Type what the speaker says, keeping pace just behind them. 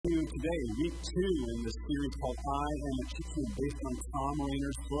today, week 2 in this series called I Am a Chicken, based on Tom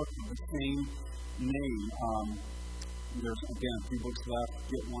Rainer's book of the same name. There's, again, a few books left.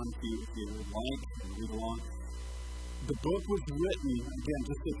 Get one if you would like, and read along. The book was written, again,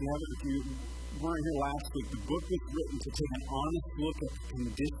 just if you weren't here last week, the book was written to take an honest look at the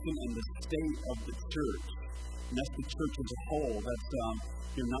condition and the state of the church. And that's the church as a whole. That's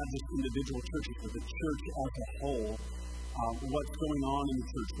not just individual churches, but the church as a whole. What's going on in the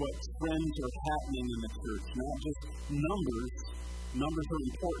church, what trends are happening in the church. Not just numbers. Numbers are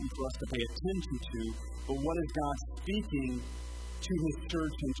important for us to pay attention to, but what is God speaking to His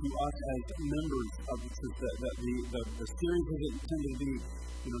church and to us as members of the church? The series isn't intended to be,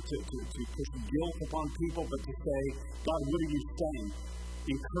 to push guilt upon people, but to say, God, what are you saying?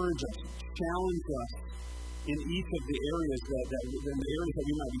 Encourage us, challenge us in each of the areas that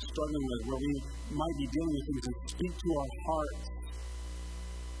we might be struggling with, where we might be dealing with things, and speak to our hearts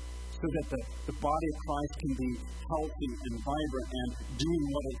so that the body of Christ can be healthy and vibrant and doing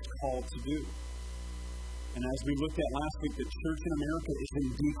what it's called to do. And as we looked at last week, the church in America is in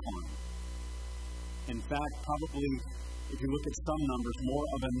decline. In fact, probably, if you look at some numbers, more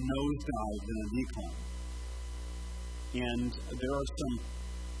of a nosedive than a decline. And there are some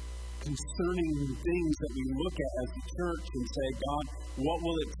concerning things that we look at as a church and say, God, what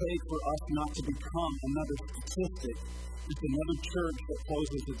will it take for us not to become another statistic, just another church that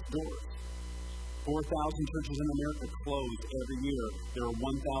closes its doors? 4,000 churches in America close every year. There are 1,000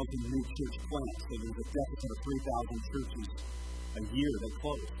 new church plants, so there's a deficit of 3,000 churches a year that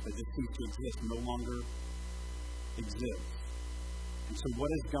close, that just cease to exist, no longer exist. And so what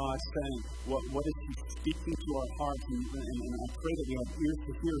is God saying? What is He speaking to our hearts? And I pray that we have ears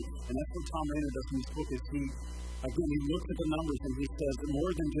to hear. And that's what Tom Rainer does in his book, is he looks at the numbers and he says,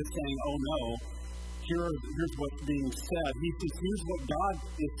 more than just saying, oh no, here's what's being said. He says, here's what God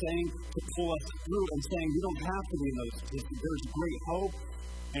is saying to pull us through, and saying we don't have to be in those statistics. There's great hope,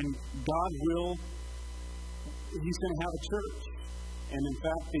 and God He's going to have a church. And in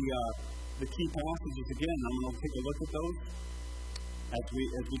fact, the key passages, again, I'm going to take a look at those as we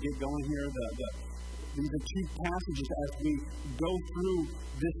get going here. These are two passages as we go through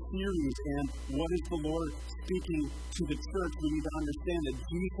this series, and what is the Lord speaking to the church? We need to understand that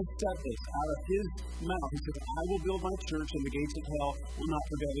Jesus said this out of His mouth. He said, I will build my church, and the gates of hell will not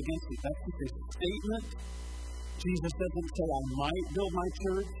prevail against it. That's just a statement. Jesus doesn't say, I might build my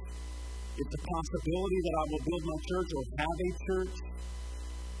church. It's a possibility that I will build my church or have a church.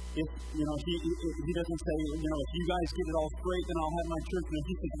 If he doesn't say, if you guys get it all straight, then I'll have my church. No,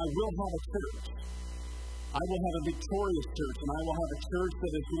 He says, I will have a church. I will have a victorious church, and I will have a church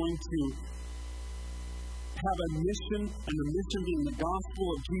that is going to have a mission, and the mission being the gospel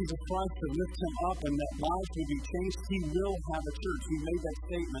of Jesus Christ to lift Him up and that lives will be changed. He will have a church. He made that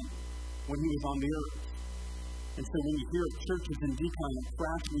statement when He was on the earth. And so when you hear churches in decline and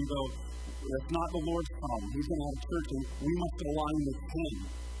crash, we go, that's not the Lord's problem. He's going to have a church, and we must align with Him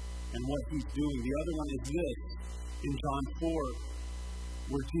and what He's doing. The other one is this, in John 4,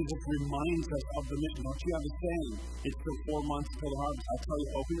 where Jesus reminds us of the mission. Don't you have a saying? It's still 4 months until the harvest. I tell you,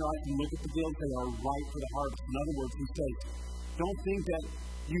 open your eyes and look at the fields. They are ripe for the harvest. In other words, He says, don't think that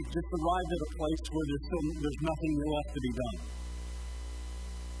you've just arrived at a place where there's nothing left to be done.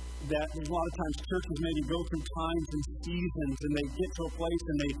 That there's a lot of times churches maybe go through times and seasons, and they get to a place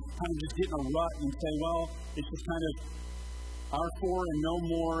and they kind of just get in a rut and say, well, it's just kind of R4 and no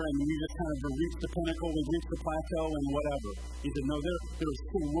more, and we just kind of reach the pinnacle, we reach the plateau, and whatever. He said, no, there's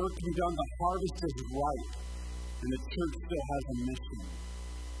still work to be done. The harvest is ripe, and the church still has a mission.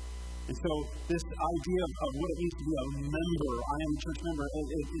 And so this idea of what it means to be a member, I am a church member,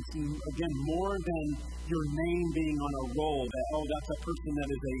 it's again more than your name being on a roll, that, that's a person that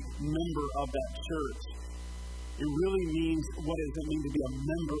is a member of that church. It really means, what does it mean to be a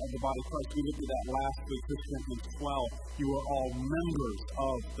member of the body of Christ? We looked at that last week, 1 Corinthians 12. You are all members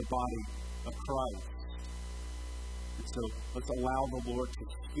of the body of Christ. And so let's allow the Lord to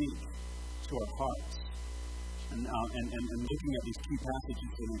speak to our hearts. And looking at these key passages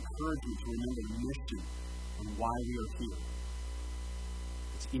that encourage you to remember the mission and why we are here.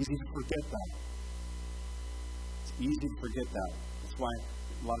 It's easy to forget that. It's easy to forget that. That's why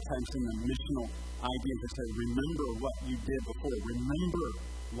a lot of times in the missional idea to say, remember what you did before. Remember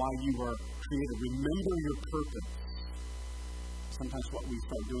why you were created. Remember your purpose. Sometimes what we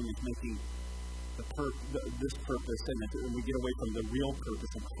start doing is making this purpose, and we get away from the real purpose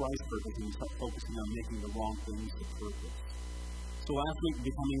of Christ's purpose, and we start focusing on making the wrong things the purpose. So last week,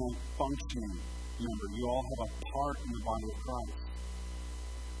 becoming a functioning member. You all have a part in the body of Christ.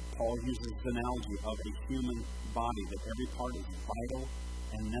 Paul uses the analogy of a human body, that every part is vital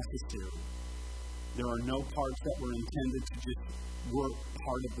and necessary. There are no parts that were intended to just work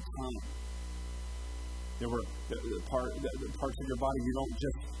part of the time. There were the parts of your body, you don't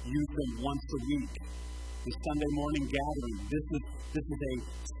just use them once a week. The Sunday morning gathering, this is a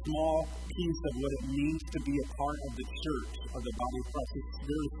small piece of what it means to be a part of the church, of the body of Christ. It's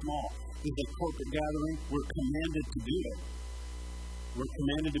very small. This is a corporate gathering. We're commanded to do it. We're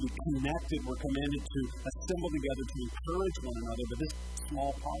commanded to be connected. We're commanded to assemble together to encourage one another, but this is a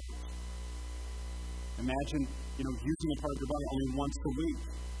small part. Imagine, using a part of your body only once a week.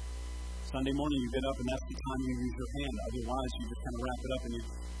 Sunday morning you get up and that's the time you use your hand. Otherwise you just kind of wrap it up and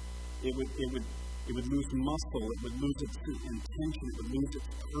it would lose muscle, it would lose its intention, it would lose its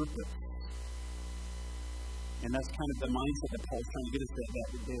purpose. And that's kind of the mindset that Paul's trying to get us that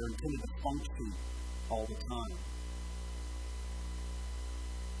they're intended to function all the time.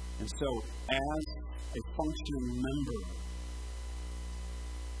 And so, as a functioning member,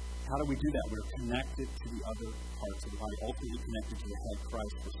 how do we do that? We're connected to the other parts of the body, ultimately connected to the head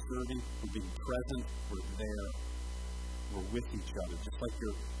Christ. We're serving, we're being present, we're there, we're with each other. Just like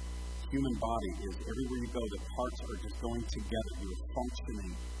your human body is, everywhere you go, the parts are just going together. You're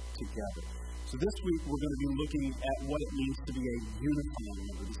functioning together. So this week, we're going to be looking at what it means to be a unifying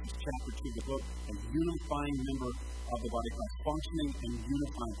member. This is chapter 2 of the book, a unifying member of the body of Christ, functioning and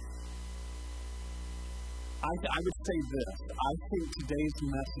unifying. I would say this. I think today's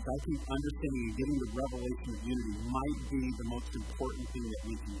message, understanding and getting the revelation of unity might be the most important thing that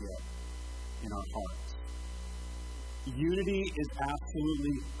we can get in our hearts. Unity is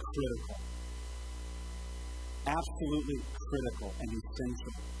absolutely critical. Absolutely critical and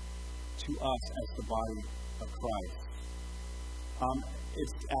essential to us as the body of Christ.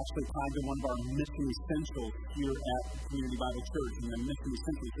 It's actually tied to one of our mission essentials here at Community Bible Church. And the mission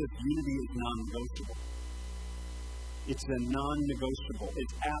essential is this: unity is non-negotiable. It's a non-negotiable.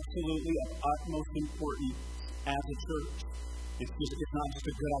 It's absolutely of utmost importance as a church. It's not just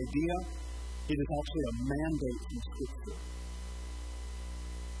a good idea. It is actually a mandate from Scripture.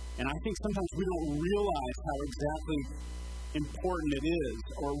 And I think sometimes we don't realize how exactly important it is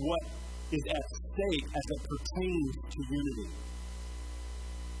or what is at stake as it pertains to unity.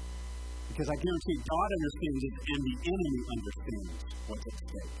 Because I guarantee God understands it and the enemy understands what's at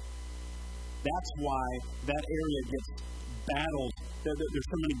stake. That's why that area gets battled. There's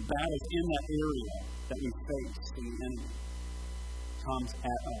so many battles in that area that we face, and the enemy comes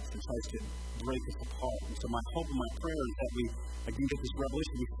at us and tries to break us apart. And so my hope and my prayer is that we, again, get this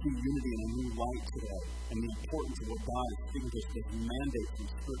revelation, we see unity in a new light today, and the importance of what God is speaking to us, this mandate from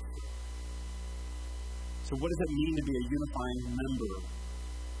Scripture. So what does it mean to be a unifying member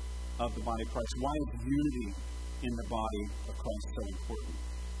of the body of Christ? Why is unity in the body of Christ so important?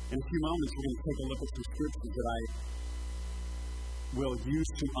 In a few moments, we're going to take a look at some scriptures that I will use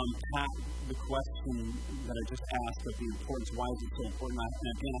to unpack the question that I just asked of the importance. Why is it so important?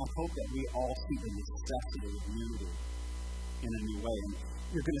 And again, I hope that we all see the necessity of unity in a new way. And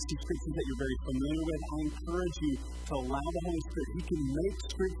you're going to see scriptures that you're very familiar with. I encourage you to allow the Holy Spirit. He can make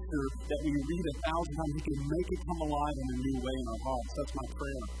scripture that we read 1,000 times. He can make it come alive in a new way in our hearts. That's my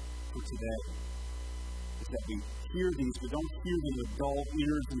prayer for today, is that we hear these, but don't hear them with dull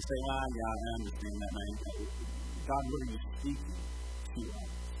ears and say, yeah, I understand that, man. God, what are you speaking to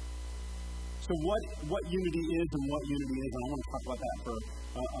us? So what unity is and what unity isn't, I want to talk about that for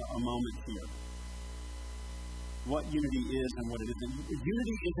a moment here. What unity is and what it isn't.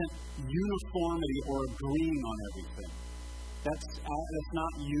 Unity isn't uniformity or agreeing on everything. That's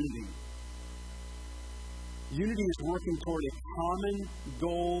not unity. Unity is working toward a common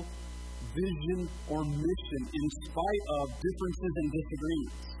goal, vision, or mission in spite of differences and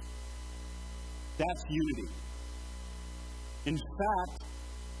disagreements. That's unity. In fact,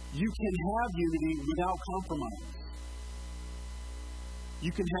 you can have unity without compromise.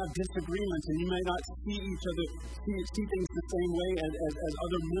 You can have disagreements, and you may not see each other, see things the same way as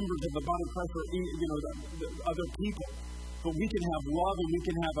other members of the body of Christ or the other people. But we can have love, and we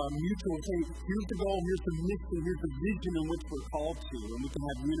can have a mutual saying, here's the goal, here's the mission, here's the vision in which we're called to, and we can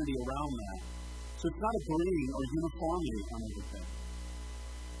have unity around that. So it's not agreeing or uniformity on everything.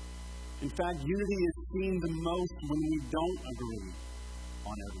 In fact, unity is seen the most when we don't agree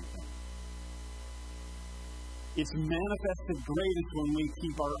on everything. It's manifested greatest when we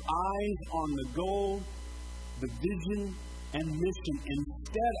keep our eyes on the goal, the vision, and mission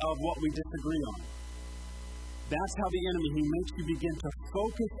instead of what we disagree on. That's how the enemy, he makes you begin to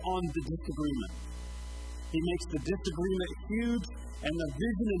focus on the disagreement. He makes the disagreement huge, and the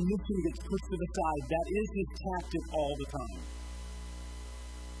vision and mission gets pushed to the side. That is his tactic all the time.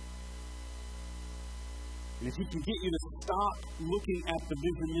 And if he can get you to stop looking at the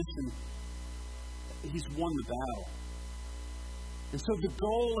vision mission, he's won the battle. And so the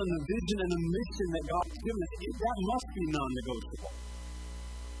goal and the vision and the mission that God's given us, that must be non-negotiable.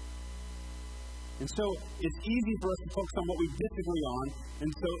 And so it's easy for us to focus on what we disagree on.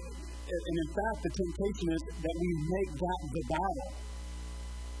 And in fact, the temptation is that we make that the battle.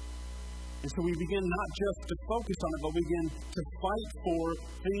 And so we begin not just to focus on it, but we begin to fight for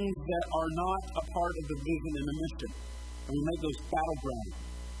things that are not a part of the vision and the mission. And we make those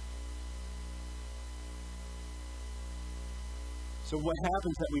battlegrounds. So what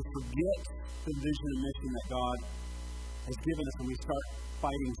happens is that we forget the vision and mission that God has given us, and we start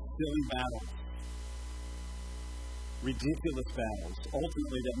fighting silly battles, ridiculous battles,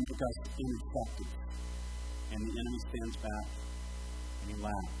 ultimately that make us ineffective. And the enemy stands back and he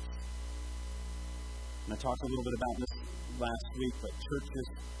laughs. And I talked a little bit about this last week, but churches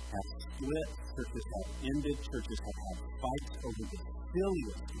have split, churches have ended, churches have had fights over the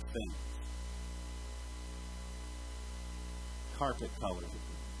silliest of things. Carpet colors,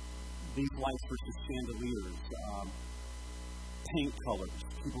 these lights versus chandeliers, paint colors.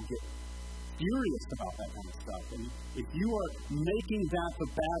 People get furious about that kind of stuff. And if you are making that the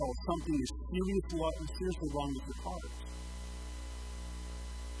battle, something is seriously wrong with your heart.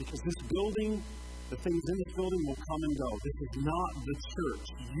 Because this building, the things in this building will come and go. This is not the church.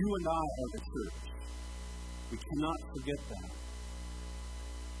 You and I are the church. We cannot forget that.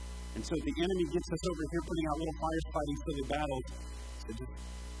 And so the enemy gets us over here putting out little fires, fighting silly battles. So just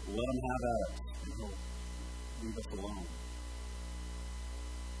let him have at it. And he'll leave us alone.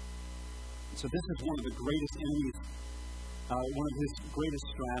 And so this is one of the greatest enemies, one of his greatest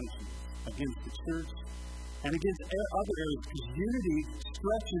strategies against the church and against other areas. Because unity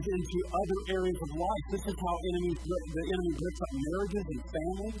stretches into other areas of life. This is how the enemy breaks up marriages and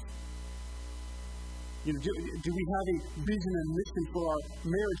families. You know, do we have a vision and mission for our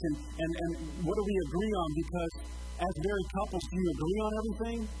marriage, and what do we agree on? Because as married couples, do you agree on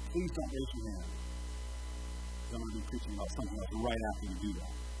everything? Please don't raise your hand. Because I'm going to be preaching about something else right after you do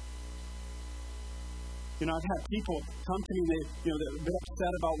that. You know, I've had people come to me, they're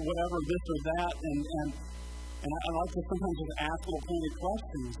upset about whatever, this or that, and I like to sometimes just ask little pointed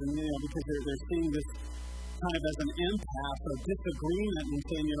questions, and because they're seeing this kind of as an impasse or disagreement, and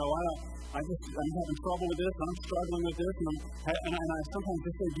saying, I'm having trouble with this, I'm struggling with this, and I sometimes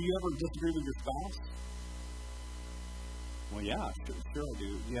just say, do you ever disagree with your spouse? Well, yeah, sure I do.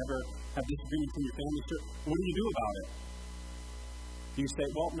 Do you ever have disagreements in your family? Sure. What do you do about it? Do you say,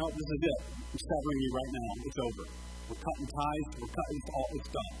 well, no, this is it. You're severing me right now. It's over. We're cutting ties. It's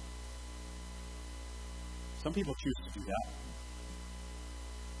done. Some people choose to do that.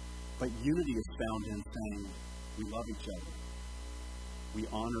 But unity is found in saying we love each other. We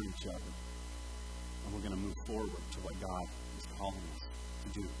honor each other. And we're going to move forward to what God is calling us to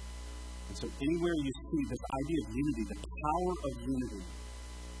do. And so anywhere you see this idea of unity, the power of unity,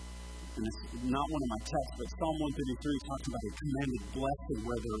 and it's not one of my texts, but Psalm 133 talks about a commanded blessing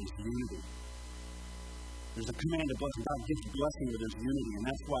where there is unity. There's a commanded blessing. God gives blessing where there's unity, and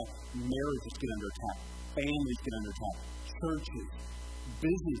that's why marriages get under attack, families get under attack, churches,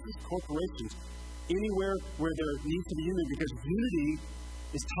 businesses, corporations, anywhere where there needs to be unity, because unity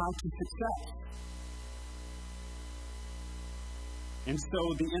is tied to success. And so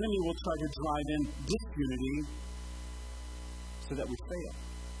the enemy will try to drive in disunity so that we fail.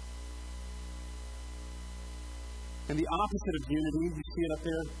 And the opposite of unity, you see it up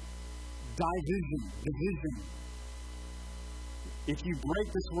there, division. If you break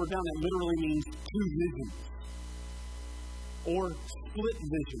this word down, it literally means two visions. Or split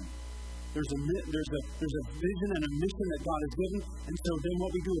vision. There's a vision and a mission that God has given, and so then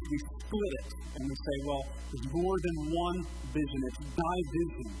what we do is we split it, and we say, well, there's more than one vision. It's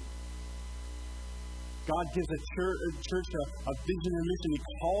division. God gives a church a vision and mission. He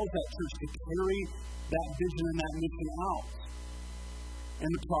calls that church to carry that vision and that mission out. And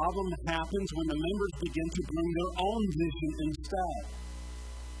the problem happens when the members begin to bring their own vision instead.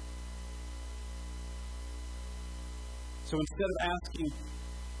 So instead of asking,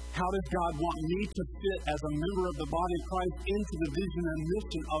 how does God want me to fit as a member of the body of Christ into the vision and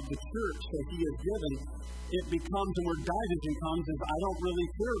mission of the church that He has given, it becomes, and where division comes, is I don't really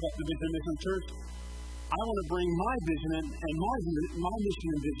care about the vision and mission of the church. I want to bring my vision and my mission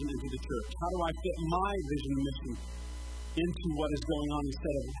and vision into the church. How do I fit my vision and mission into what is going on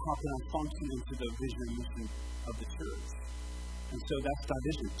instead of how can I function into the vision and mission of the church? And so that's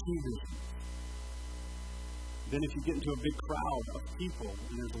division, two visions. Then if you get into a big crowd of people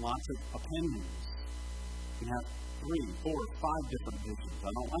and there's lots of opinions, you can have 3, 4, 5 different visions.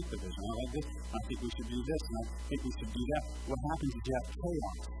 I don't like the vision. I like this. I think we should do this, and I think we should do that. What happens is you have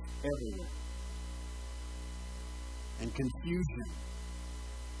chaos everywhere. And confusion.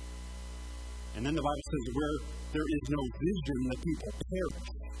 And then the Bible says where there is no vision, the people perish.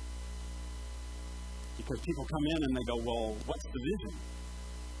 Because people come in and they go, well, what's the vision?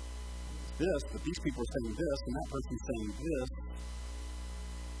 It's this, but these people are saying this, and that person's saying this.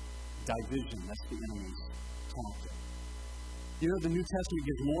 Division, that's the enemy's tactic. You know, the New Testament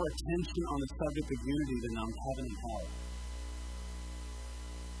gives more attention on the subject of unity than on heaven and hell.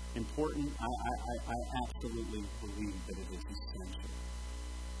 Important? I absolutely believe that it is essential.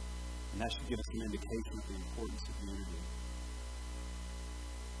 And that should give us an indication of the importance of unity.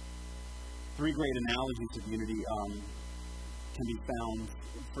 3 great analogies of unity can be found,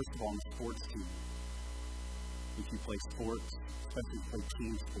 first of all, in the sports team. If you play sports, especially if you play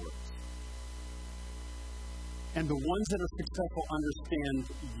team sports. And the ones that are successful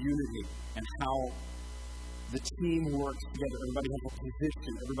understand unity and how the team works together. Everybody has a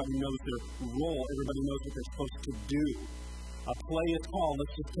position. Everybody knows their role. Everybody knows what they're supposed to do. A play is called.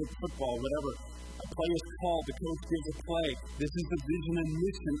 Let's just take football, whatever. A play is called. The coach gives a play. This is the vision and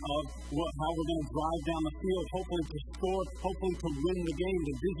mission of how we're going to drive down the field, hopefully to score, hopefully to win the game.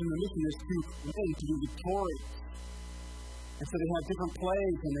 The vision and mission is to win, to be victorious. And so they have different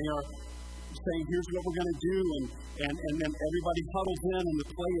plays, and they are saying, here's what we're going to do, and then everybody huddles in, and the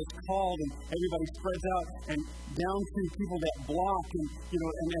play is called, and everybody spreads out, and down to people that block, and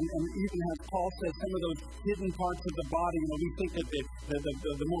even as Paul says, some of those hidden parts of the body, we think that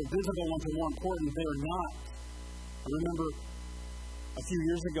the more visible ones are more important. They're not. I remember a few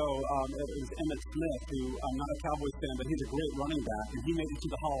years ago, it was Emmitt Smith, who I'm not a Cowboys fan, but he's a great running back, and he made it to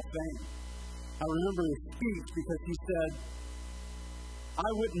the Hall of Fame. I remember his speech because he said, I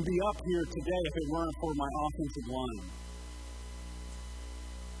wouldn't be up here today if it weren't for my offensive line.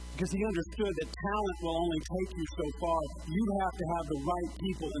 Because he understood that talent will only take you so far. You have to have the right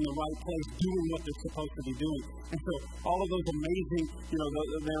people in the right place doing what they're supposed to be doing. And so all of those amazing,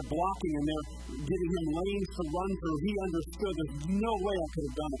 they're blocking and they're giving him lanes to run through. He understood there's no way I could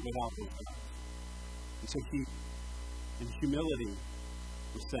have done it without those guys. And so he, in humility,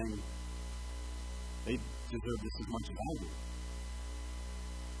 was saying, they deserve this as much as I do.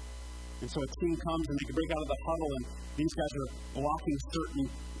 And so a team comes and they can break out of the huddle, and these guys are blocking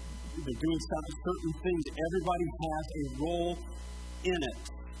they're doing certain things. Everybody has a role in it.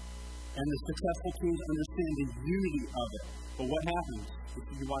 And the successful teams understand the unity of it. But what happens? If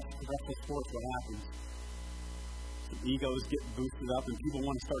you watch professional sports, what happens? The egos get boosted up and people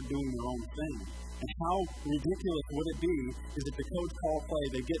want to start doing their own thing. And how ridiculous would it be is if the coach call play,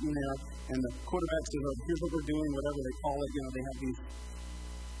 they get in there, and the quarterback says, here's what we're doing, whatever they call it, they have these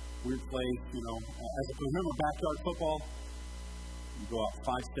weird plays, as if remember backyard football, you go out 5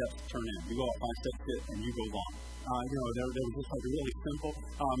 steps, turn in. You go out 5 steps, hit, and you go long. They were just like really simple.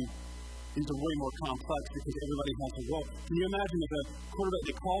 These are way more complex because everybody has a role. Can you imagine if a quarterback,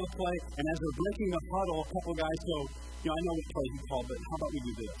 they call the play, and as they're breaking the huddle, a couple guys go, I know what play you called, but how about we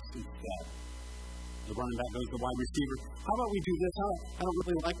do this instead? The running back goes to the wide receiver. How about we do this? I don't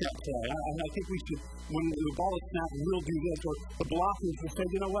really like that play. I think we should, when the ball is snapped, we'll do this. Or the blockers will say,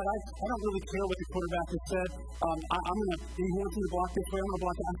 what? I don't really care what the quarterback has said. He wants me to block this way, I'm going to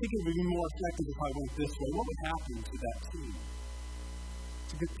block it. I think it would be more effective if I went this way. What would happen to that team?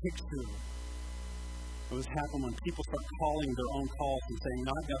 It's a good picture. It was happening when people start calling their own calls and saying,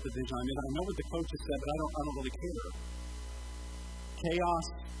 I've got the vision. I know what the coach has said, but I don't really care. Chaos,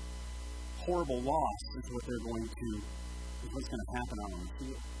 horrible loss is what's going to happen out on the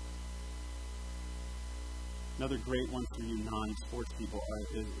field. Another great one for you non-sports people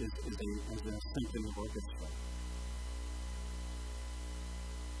is a symphony orchestra.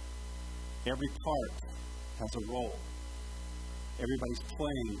 Every part has a role. Everybody's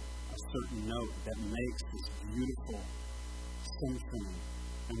playing a certain note that makes this beautiful symphony.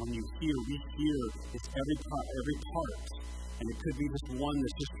 And when we hear it's every part. And it could be just one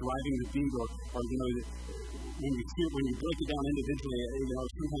that's just driving the beat, or when you break it down individually,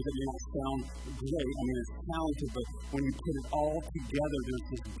 sometimes it may not sound great. It's talented, but when you put it all together, there's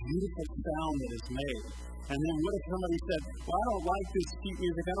this beautiful sound that is made. And then what if somebody said, well, I don't like this sheet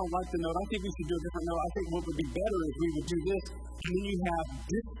music, I don't like the note, I think we should do a different note, I think what would be better is we would do this. And then you have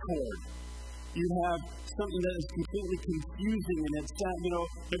discord. You have something that is completely confusing, and it's have you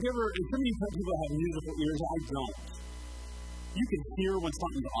ever, and some of you people have musical ears, I don't. You can hear when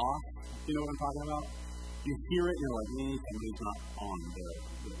something's off. You know what I'm talking about? You hear it, and you're like, somebody's not on there.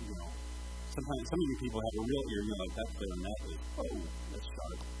 Sometimes some of you people have a real ear, and you're like, that's clarinet. That's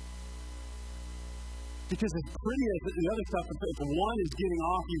sharp. Because as pretty as the other stuff, if one is getting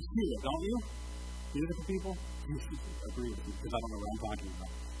off, you feel it, don't you? Beautiful people? You should agree with me, because I don't know what I'm talking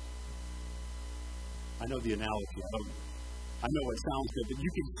about. I know the analogy. I know it sounds good, but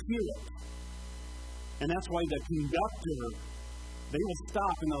you can feel it. And that's why the conductor, they will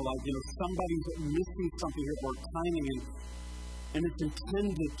stop and they're like, somebody's missing something here, or timing, and it's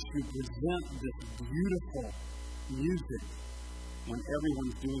intended to present this beautiful music when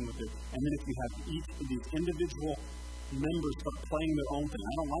everyone's doing what they're. And then if you have each of these individual members start playing their own thing,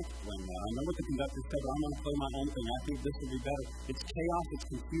 I don't like playing that. I know what the conductor said, but I'm going to play my own thing. I think this will be better. It's chaos, it's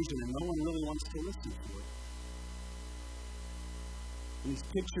confusion, and no one really wants to listen to it. And these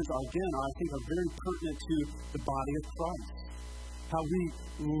pictures, again, I think are very pertinent to the body of Christ. How we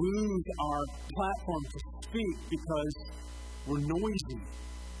lose our platform to speak because we're noisy.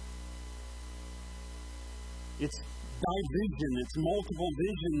 It's division, it's multiple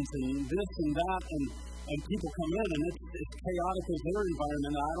visions, and this and that, and people come in, and it's chaotic as their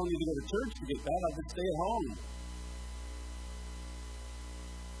environment. I don't need to go to church to get that. I'll just stay at home.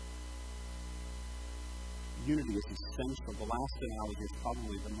 Unity is essential. The last analogy is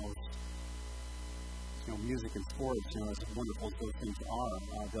probably the most, music and sports, as wonderful as those things are.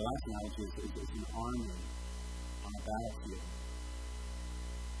 The last analogy is an army on a battlefield.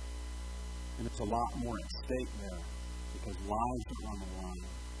 And it's a lot more at stake there because lives are on the line.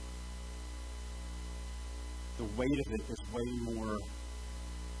 The weight of it is way more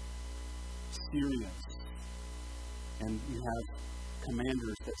serious. And you have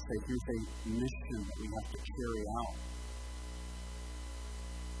commanders that say, here's a mission that we have to carry out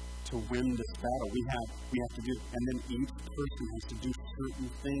to win this battle. We have to do, and then each person has to do certain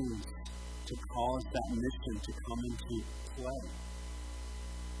things to cause that mission to come into play.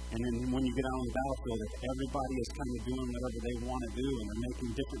 And then when you get out on the battlefield, if everybody is kind of doing whatever they want to do and they're making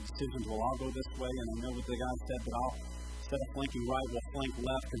different decisions, well, I'll go this way and I know what the guy said, but instead of flanking right, we'll flank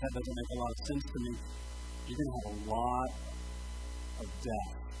left because that doesn't make a lot of sense to me. You're going to have a lot of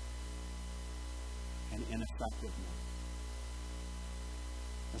death and ineffectiveness.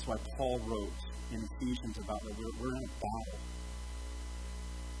 That's why Paul wrote in Ephesians about that we're in a battle.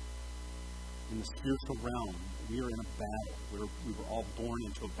 In the spiritual realm, we are in a battle. We were all born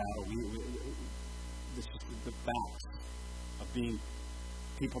into a battle. This is the fact of being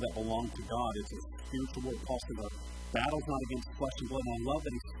people that belong to God. It's a spiritual war. Paul said our battle's not against flesh and blood. And I love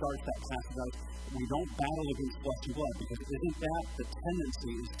that he starts that passage out. We don't battle against flesh and blood because isn't that the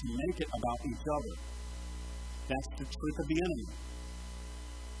tendency is to make it about each other? That's the trick of the enemy.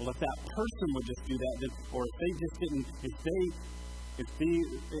 Well, if that person would just do that, then, or if they just didn't, and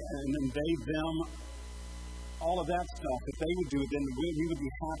then they, them, all of that stuff, if they would do it, then we would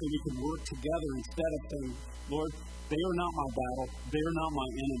be happy we could work together instead of saying, Lord, they are not my battle, they are not my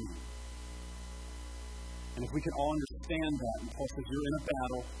enemy. And if we could all understand that, and Paul says, you're in a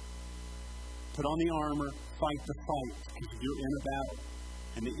battle, put on the armor, fight the fight, because you're in a battle.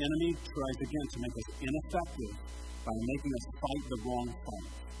 And the enemy tries again to make us ineffective by making us fight the wrong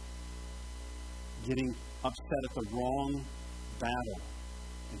fight. Getting upset at the wrong battle.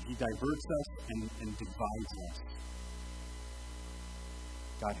 And he diverts us and divides us.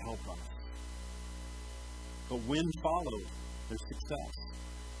 God help us. But when followed, there's success.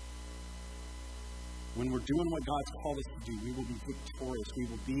 When we're doing what God's called us to do, we will be victorious. We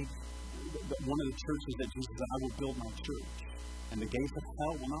will be one of the churches that Jesus said, I will build my church. And the gates of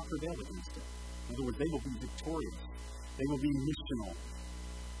hell will not prevail against it. In other words, they will be victorious. They will be missional.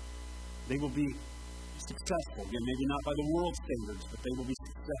 They will be successful. Again, maybe not by the world standards, but they will be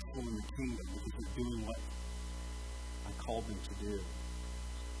successful in the kingdom because they're doing what I called them to do.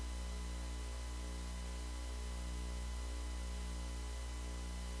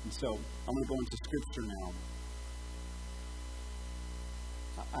 And so, I'm going to go into Scripture now.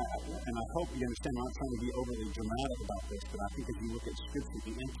 And I hope you understand, I'm not trying to be overly dramatic about this, but I think if you look at Scripture,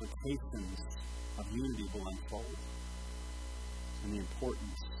 the implications of unity will unfold. And the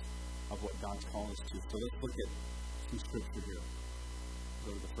importance of what God's called us to. So let's look at some Scripture here.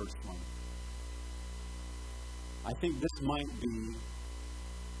 Go to the first one. I think this might be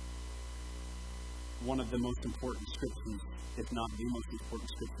one of the most important Scriptures, if not the most important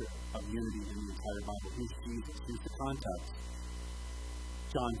Scripture of unity in the entire Bible. Here's Jesus. Here's the context.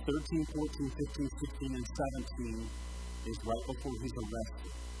 John 13, 14, 15, 16, and 17 is right before he's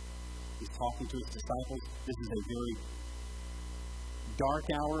arrested. He's talking to his disciples. This is a very dark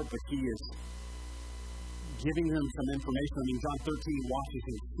hour, but he is giving them some information. I mean, John 13, he washes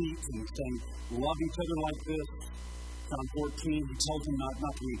his feet, and he's saying, love each other like this. John 14, he tells them not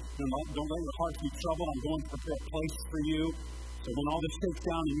to be, don't let your hearts be troubled. I'm going to prepare a place for you. So when all this shakes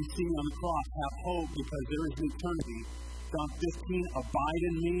down and you see me on the cross, have hope because there is an eternity. John 15, abide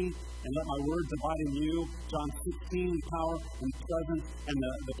in me and let my words abide in you. John 16, the power and the presence and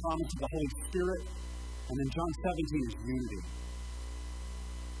the promise of the Holy Spirit. And then John 17 is unity.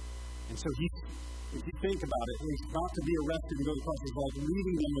 And so if you think about it, he's about to be arrested and go to the cross. He's like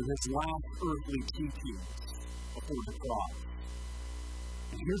leaving them with his last earthly teachings before the cross.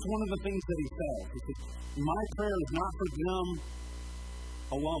 And here's one of the things that he says. He says, my prayer is not for them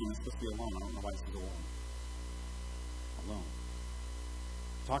alone. It's supposed to be alone. I don't know why it says alone. Alone.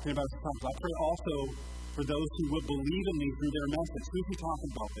 Talking about his disciples. I pray also for those who would believe in me through their message. Who's he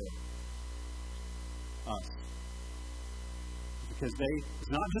talking about there? Us. Because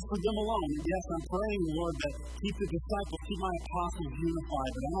it's not just for them alone. Yes, I'm praying, Lord, that keep the disciples, keep my apostles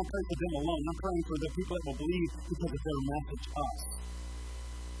unified. But I don't pray for them alone. I'm praying for the people that will believe because of their message, us.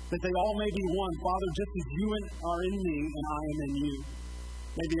 That they all may be one. Father, just as you are in me and I am in you,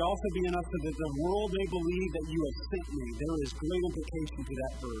 may they also be in us so that the world may believe that you have sent me. There is great implication to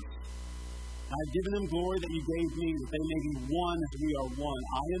that verse. I have given them glory that you gave me, that they may be one as we are one.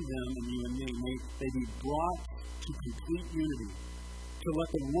 I and them and you and me. May they be brought to complete unity, to let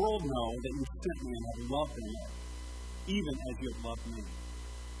the world know that you sent me and have loved them, even as you have loved me.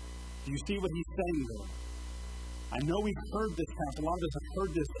 Do you see what he's saying there? I know we've heard this past. A lot of us have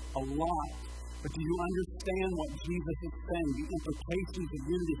heard this a lot. But do you understand what Jesus is saying? The implications of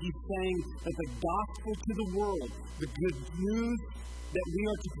unity. He's saying that the gospel to the world, the good news that we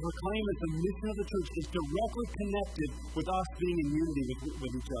are to proclaim as the mission of the church, is directly connected with us being in unity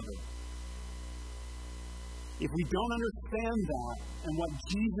with each other. If we don't understand that and what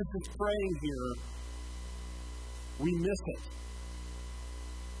Jesus is praying here, we miss it.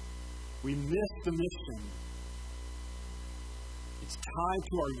 We miss the mission. It's tied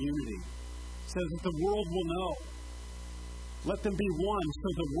to our unity. It says that the world will know. Let them be one so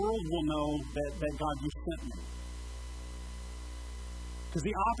the world will know that God, you sent me. Because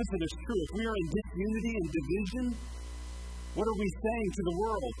the opposite is true. If we are in disunity and division, what are we saying to the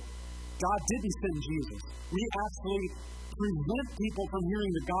world? God didn't send Jesus. We actually prevent people from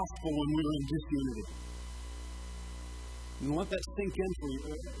hearing the gospel when we are in disunity. And let that sink in for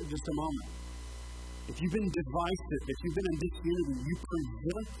just a moment. If you've been divisive, if you've been in disunity, you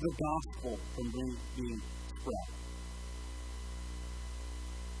prevent the gospel from being spread.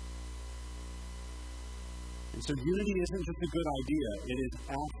 And so unity isn't just a good idea, it is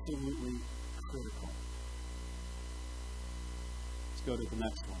absolutely critical. Let's go to the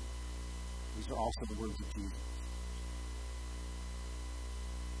next one. These are also the words of Jesus.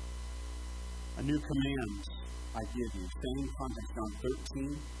 A new command I give you. Same context, John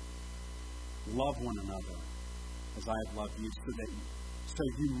 13. Love one another as I have loved you, so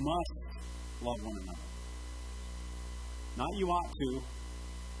you must love one another. Not you ought to.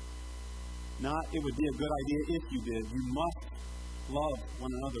 Not it would be a good idea if you did. You must love one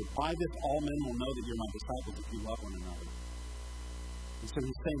another. By this all men will know that you're my disciples if you love one another. And so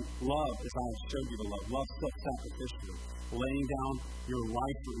he's saying, love as I have showed you to love. Love self-sacrificially. Laying down your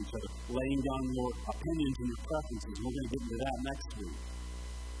life for each other. Laying down your opinions and your preferences. We're going to get into that next week.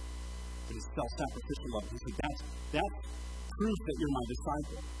 But it's self-sacrificial love. He said, that's proof that you're my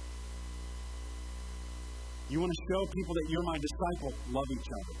disciple. You want to show people that you're my disciple, love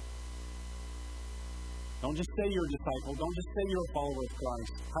each other. Don't just say you're a disciple. Don't just say you're a follower of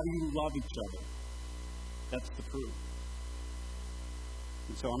Christ. How do you love each other? That's the proof.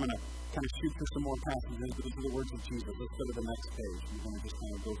 And so I'm going to kind of shoot through some more passages. Those are the words of Jesus. Let's go to the next page. We're going to just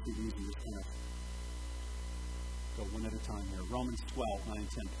kind of go through these and just kind of go one at a time here. Romans 12, 9 and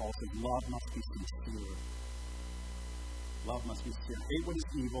 10. Paul says, love must be sincere. Love must be sincere. Hate what is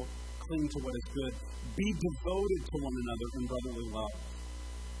evil. Cling to what is good. Be devoted to one another in brotherly love.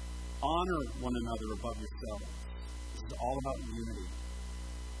 Honor one another above yourselves. This is all about unity.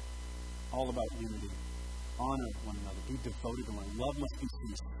 All about unity. Honor one another. Be devoted to one another. Love must be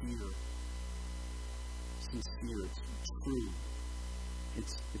sincere. Sincere. It's true.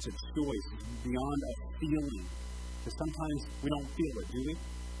 It's a choice. It's beyond a feeling. Because sometimes we don't feel it, do we?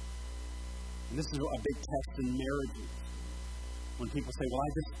 And this is a big test in marriages. When people say, well,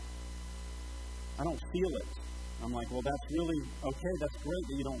 I don't feel it. I'm like, well, that's really okay. That's great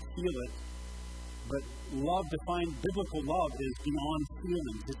that you don't feel it. But love, defined biblical love, is beyond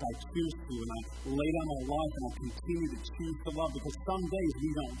feelings. It's I choose to, and I lay down my life, and I continue to choose to love. Because some days we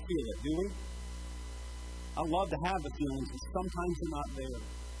don't feel it, do we? I love to have the feelings, but sometimes they're not there.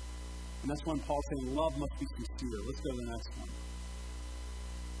 And that's when Paul's saying love must be sincere. Let's go to the next one.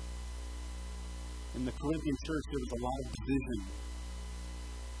 In the Corinthian church, there was a lot of division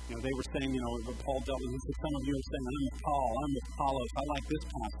They were saying, what Paul dealt with. Some of you are saying, I'm with Paul, I'm with Apollos, I like this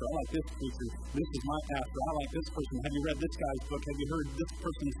pastor, I like this preacher, this is my pastor, I like this person. Have you read this guy's book? Have you heard this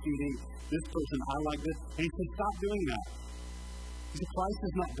person's CD? This person, I like this. And he said, stop doing that. He said, Christ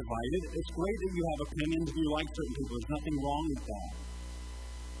is not divided. It's great that you have opinions, you like certain people. There's nothing wrong with that.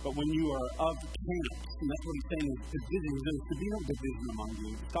 But when you are of camps, and that's what he's saying is division, there should be no division among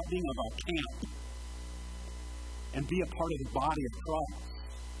you. Stop being of our camp and be a part of the body of Christ.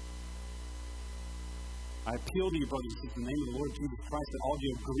 I appeal to you, brothers and sisters, in the name of the Lord Jesus Christ, that all of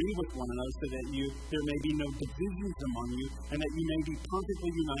you agree with one another so that there may be no divisions among you, and that you may be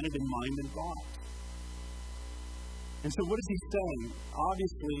perfectly united in mind and thought. And so what is he saying?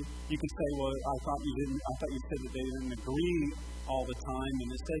 Obviously, you could say, well, I thought you said that they didn't agree all the time, and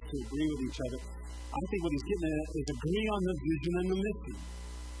it says to agree with each other. I think what he's getting at is agree on the vision and the mission.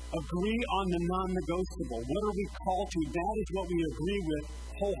 Agree on the non-negotiable. What are we called to? That is what we agree with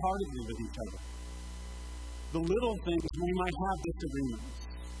wholeheartedly with each other. The little things, we might have disagreements.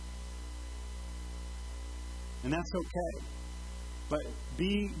 And that's okay. But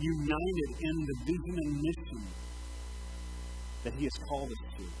be united in the vision and mission that he has called us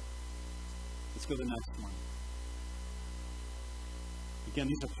to. Let's go to the next one. Again,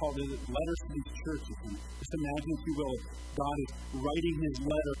 these are Paul's letters to these churches. And just imagine, if you will, God is writing his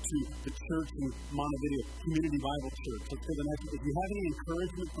letter to the church in Montevideo Community Bible Church. Let's go to the next one. If you have any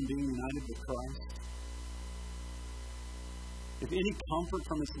encouragement from being united with Christ, if any comfort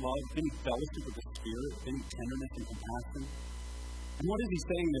from his love, if any fellowship with the Spirit, if any tenderness and compassion. And what is he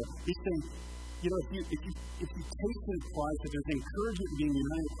saying there? He's saying, if you taste in Christ, if there's encouragement in being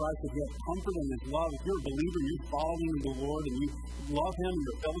united with Christ, if you have comfort in his love, if you're a believer and you're following the Lord and you love him and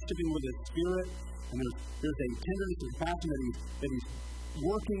you're fellowshipping with his Spirit, and there's a tenderness and compassion that he's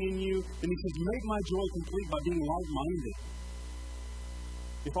working in you, then he says, make my joy complete by being like-minded.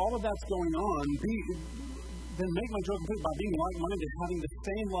 If all of that's going on, then make my joy complete by being like-minded, having the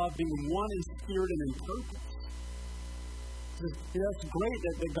same love, being one in spirit and in purpose. It's great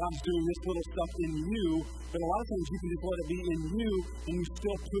that God's doing this little stuff in you, but a lot of times you can just let it be in you, and you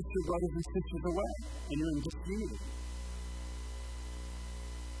still push your brothers and sisters away, and you're in disunity.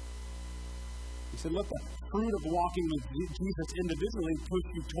 He said, look, the fruit of walking with Jesus individually push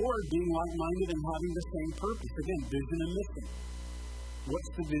you toward being like-minded and having the same purpose. Again, vision and mission.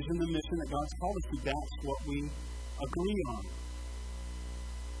 What's the vision and mission that God's called us to? That's what we agree on.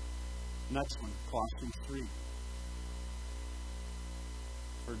 Next one, Colossians 3.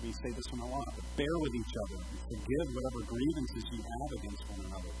 Heard me say this one a lot. But bear with each other. Forgive whatever grievances you have against one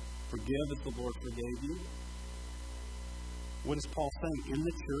another. Forgive as the Lord forgave you. What is Paul saying? In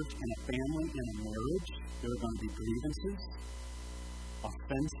the church, in a family, in a marriage, there are going to be grievances,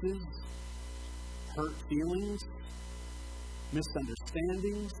 offenses, hurt feelings,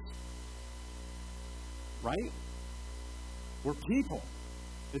 misunderstandings. Right? We're people.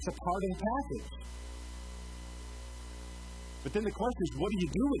 It's a part of the package. But then the question is, what do you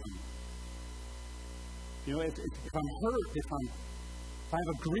do with them? If I'm hurt, if I have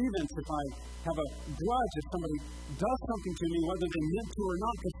a grievance, if I have a grudge, if somebody does something to me, whether they meant to or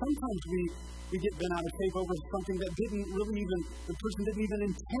not, because sometimes we get bent out of shape over something that the person didn't even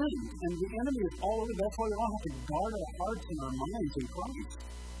intend. And the enemy is all over. That's why we all have to guard our hearts and our minds in Christ.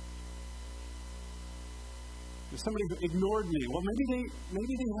 If somebody ignored me, well, maybe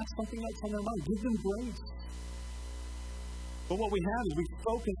they have something else on their mind. Give them grace. But what we have is we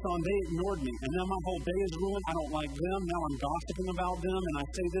focus on they ignored me, and now my whole day is ruined. I don't like them. Now I'm gossiping about them, and I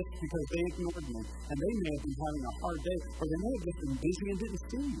say this because they ignored me. And they may have been having a hard day, or they may have just been busy and didn't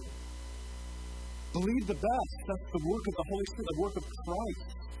see you. Believe the best. That's the work of the Holy Spirit, the work of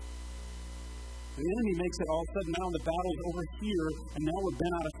Christ. The enemy makes it all of a sudden now the battle's over here, and now we're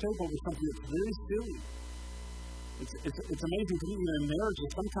bent out of shape over something that's very silly. It's amazing to me in marriages.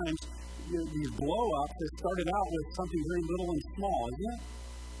 Sometimes these blow-ups that started out with something very little and small, isn't it?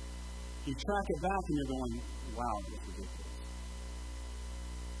 You track it back and you're going, wow, that's ridiculous.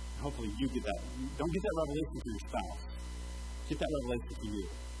 Hopefully you get that. Don't get that revelation for your spouse. Get that revelation for you.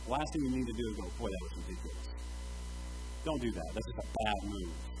 The last thing you need to do is go, boy, that was ridiculous. Don't do that. That's just a bad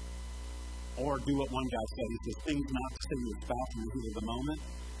move. Or do what one guy said. He says, things not to say to your spouse in the heat of the moment.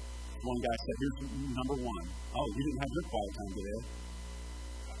 One guy said, here's number one. Oh, you didn't have your quiet time today.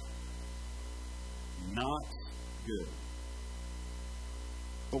 Not good.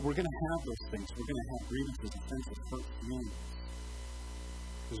 But we're going to have those things. We're going to have grievances, offenses, hurt feelings.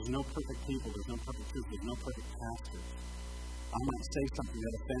 There's no perfect people. There's no perfect truth. There's no perfect pastors. I might say something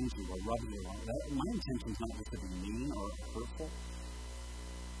that offends you or rubs you wrong. My intention is not just to be mean or hurtful.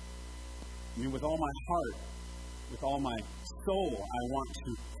 With all my heart, with all my soul, I want to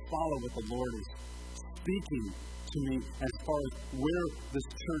follow what the Lord is speaking to me as far as where this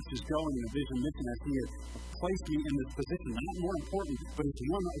church is going, the vision, mission, as He has placed me in this position. Not more important, but it's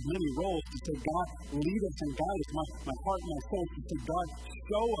one of many roles to say, God, lead us and guide us. My heart and my soul to say, God,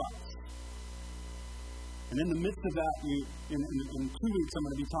 show us. And in the midst of that, in 2 weeks, I'm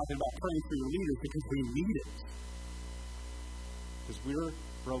going to be talking about praying for your leaders because we need it. Because we're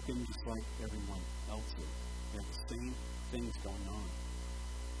broken just like everyone else is. We have the same things going on.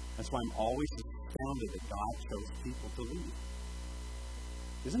 That's why I'm always astounded that God chose people to lead.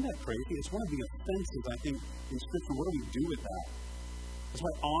 Isn't that crazy? It's one of the offenses, I think, in Scripture. What do we do with that? That's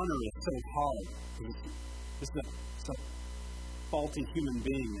why honor is so hard. This is a faulty human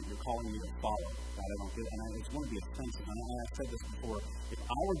being that you're calling me to follow. God, I don't get it. And it's one of the offenses. And I've said this before. If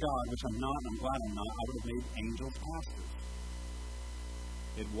I were God, which I'm not, and I'm glad I'm not, I would have made angels pastors.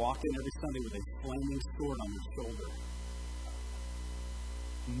 They'd walk in every Sunday with a flaming sword on their shoulder.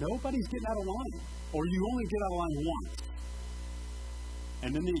 Nobody's getting out of line. Or you only get out of line once. And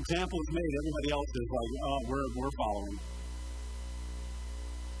then the example is made. Everybody else is like, oh, we're following.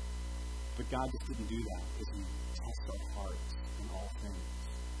 But God just didn't do that because He tests our hearts in all things.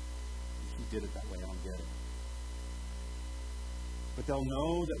 If He did it that way, I don't get it. But they'll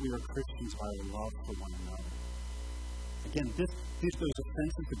know that we are Christians by our love for one another. Again, those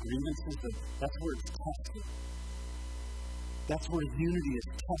offenses, the grievances, that's where it's tested. That's where unity is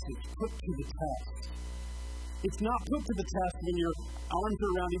tested. It's put to the test. It's not put to the test when your arms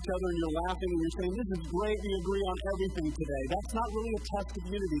are around each other and you're laughing and you're saying, this is great, we agree on everything today. That's not really a test of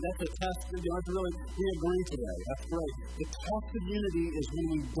unity. That's a test of, we agree today. That's great. The test of unity is when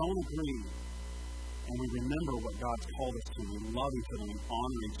we don't agree and we remember what God's called us to. We love each other, we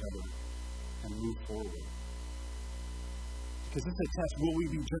honor each other, and move forward. Because this is a test. Will we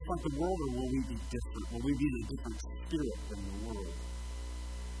be just like the world or will we be different? Will we be in a different spirit than the world?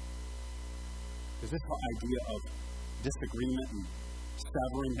 Because this idea of disagreement and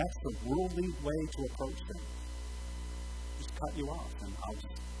severing, that's the worldly way to approach things. Just cut you off and I'll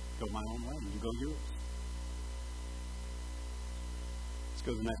just go my own way and you go yours. Let's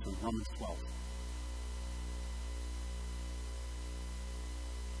go to the next one, Romans 12.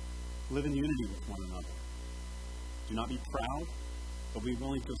 Live in unity with one another. Do not be proud, but be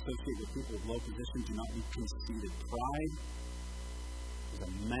willing to associate with people of low position. Do not be conceited. Pride is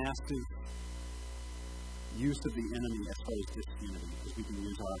a massive use of the enemy as far as disunity. Because we can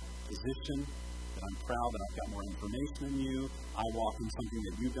use our position, that I'm proud that I've got more information than you. I walk in something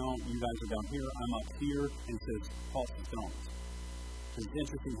that you don't. You guys are down here. I'm up here. And it says, Paul says, don't. Because it's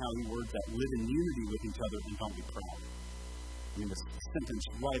interesting how he words that. Live in unity with each other and don't be proud. I mean, the sentence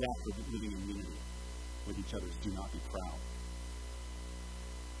right after living in unity with each other is do not be proud.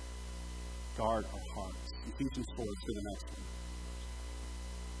 Guard our hearts. Ephesians 4 is for the next one.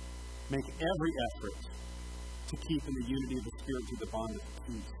 Make every effort to keep in the unity of the Spirit through the bond of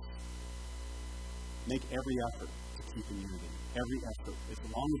peace. Make every effort to keep in unity. Every effort. As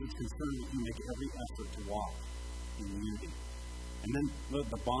long as it's concerned with you, make every effort to walk in unity. And then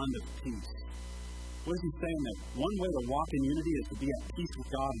the bond of peace. What is he saying there? One way to walk in unity is to be at peace with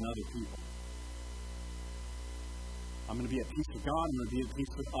God and other people. I'm going to be at peace with God. I'm going to be at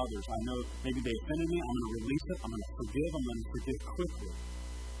peace with others. I know maybe they offended me. I'm going to release it. I'm going to forgive. I'm going to forgive quickly.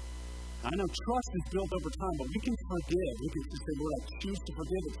 I know trust is built over time, but we can forgive. We can just say, Lord, I choose to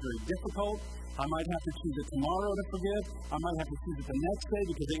forgive. It's very difficult. I might have to choose it tomorrow to forgive. I might have to choose it the next day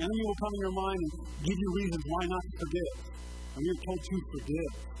because the enemy will come in your mind and give you reasons why not to forgive. And we're told to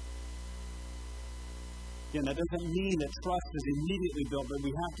forgive. Again, that doesn't mean that trust is immediately built, but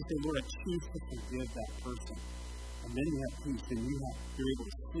we have to say, Lord, I choose to forgive that person. And then you have peace, and you're able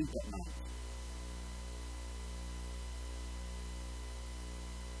to sleep at night.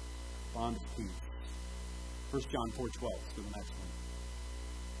 Bond of peace. 1 John 4:12 is the next one.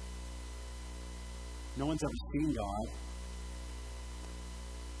 No one's ever seen God,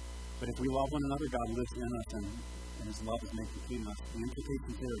 but if we love one another, God lives in us, and His love is made complete in us. The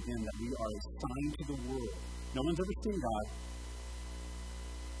implication here again that we are a sign to the world. No one's ever seen God,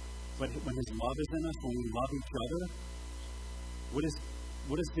 but when His love is in us, when we love each other,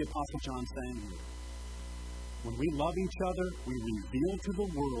 what is the Apostle John saying here? When we love each other, we reveal to the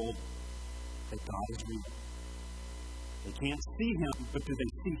world that God is real. They can't see Him, but do they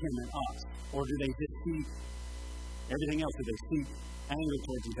see Him in us? Or do they just see everything else? Do they see anger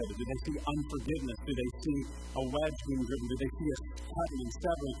towards each other? Do they see unforgiveness? Do they see a wedge being driven? Do they see us cutting and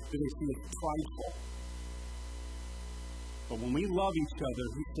severing? Do they see us prideful? But when we love each other,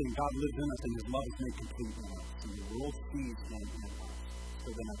 we see God lives in us and His love is made complete in us. And the world sees Him in us. So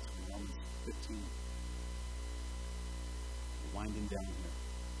then that's Romans 15. winding down here.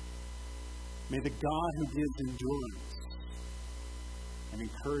 May the God who gives endurance and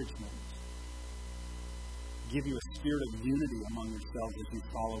encouragement give you a spirit of unity among yourselves as you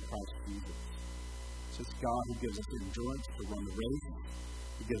follow Christ Jesus. It's this God who gives us endurance to run the race.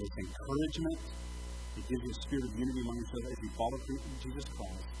 He gives us encouragement. He gives you a spirit of unity among yourselves as you follow Jesus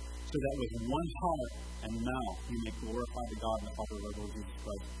Christ, so that with one heart and mouth you may glorify the God and the Father of our Lord Jesus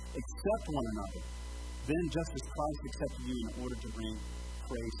Christ. Accept one another. Then, just as Christ accepted you in order to bring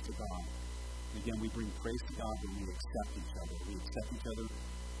praise to God. And again, we bring praise to God when we accept each other. We accept each other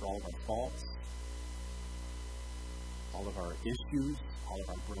for all of our faults, all of our issues, all of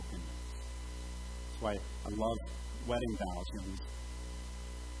our brokenness. That's why I love wedding vows. These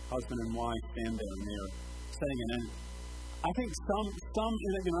husband and wife stand there and they're saying it. And I think some, I've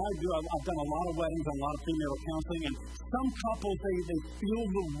done a lot of weddings, a lot of premarital counseling, and some couples, they feel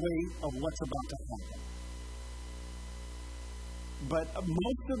the weight of what's about to happen. But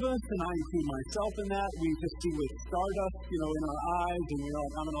most of us, and I include myself in that, we just do with stardust, in our eyes, and we're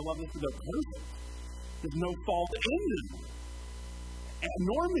like, I'm going to love this, but they're perfect. There's no fault in them.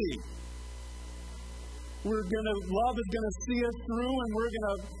 Nor me. Love is going to see us through, and we're going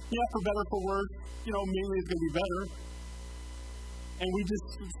to, for better or for worse, mainly it's going to be better. And we just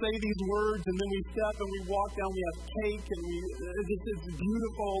say these words, and then we step and we walk down, we have cake, and it's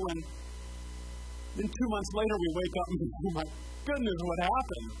beautiful, and then 2 months later we wake up and go, oh my goodness, what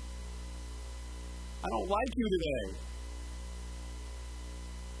happened? I don't like you today.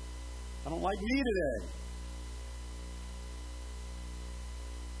 I don't like me today.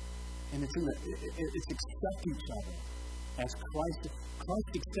 And it's accept each other as Christ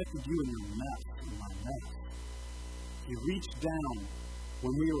accepted you in your mess, in my mess. He reached down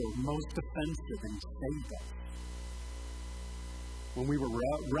when we were most offensive and saved us. When we were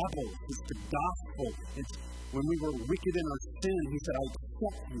rebels, it's the gospel. It's when we were wicked in our sin, He said, I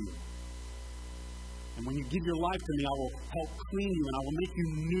accept you. And when you give your life to me, I will help clean you and I will make you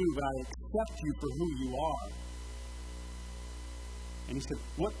new, but I accept you for who you are. And He said,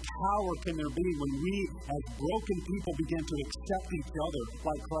 what power can there be when we, as broken people, begin to accept each other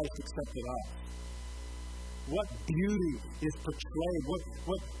like Christ accepted us? What beauty is portrayed?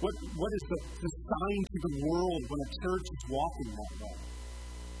 What is the sign to the world when a church is walking that way?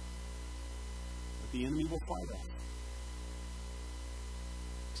 But the enemy will fight us.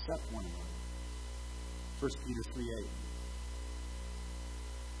 Accept one another. 1 Peter 3:8.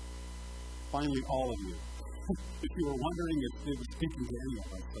 Finally, all of you. If you were wondering if it was speaking to any of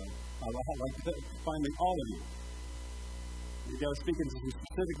us, I'd like to say, finally, all of you. You've got to speak into some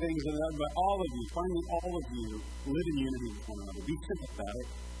specific things, but all of you, finally, all of you, live in unity with one another. Be sympathetic.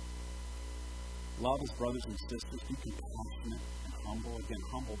 Love as brothers and sisters. Be compassionate and humble. Again,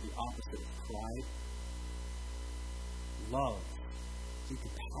 humble, the opposite of pride. Love. Be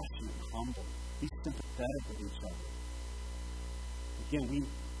compassionate and humble. Be sympathetic with each other. Again,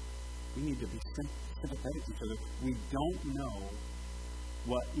 we need to be sympathetic to each other. We don't know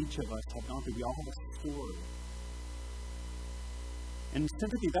what each of us have gone through. We all have a story. And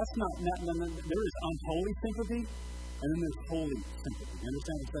sympathy, that's not, there is unholy sympathy, and then there's holy sympathy. You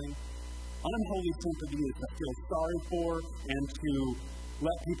understand what I'm saying? Unholy sympathy is to feel sorry for and to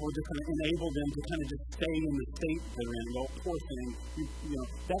let people just kind of enable them to kind of just stay in the state they're in. Well, poor thing.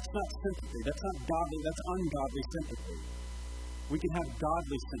 That's not sympathy. That's not godly. That's ungodly sympathy. We can have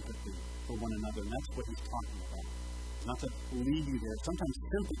godly sympathy for one another, and that's what He's talking about. It's not to leave you there. Sometimes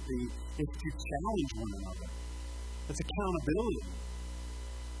sympathy is to challenge one another. It's accountability.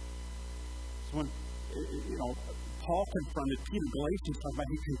 So when, Paul confronted Peter, Galatians talk about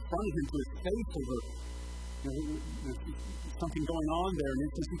he confronted him to his face over something going on there, and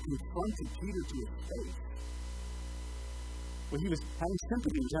it says he confronted Peter to his face. Well, he was having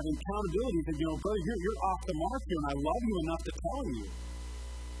sympathy, he was having accountability. He said, brother, you're off the mark here, and I love you enough to tell you.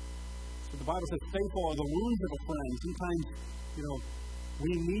 So the Bible says, faithful are the wounds of a friend. Sometimes,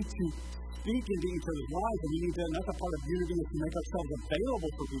 we need to speak into each other's lives, and we need to, and that's a part of unity, is to make ourselves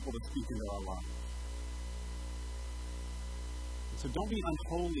available for people to speak into our lives. And so don't be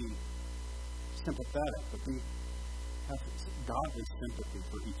unholy sympathetic, but have godly sympathy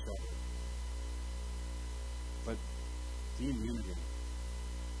for each other. But be in unity.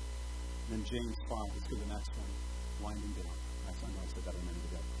 And then James 5, let's go to the next one, winding down. I know I said that a minute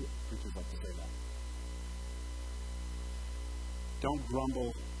ago. Preachers like to say that. Don't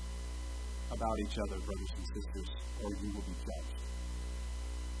grumble about each other, brothers and sisters, or you will be judged.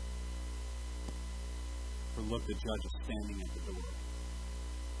 For look, the judge is standing at the door.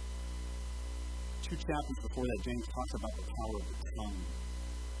 2 chapters before that, James talks about the power of the tongue.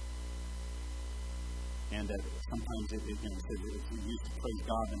 and that sometimes it used to praise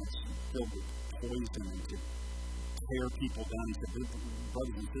God, and it's filled with poison and to tear people down. He said,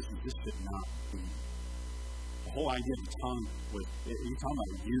 brothers and sisters, this should not be. The whole idea of the tongue was, you're talking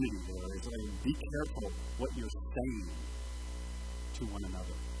about unity there. It's like, be careful what you're saying to one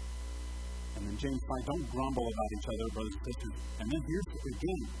another. And then James 5, don't grumble about each other, brothers and sisters. And then here's,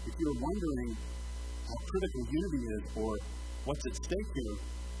 again, if you're wondering how critical unity is or what's at stake here,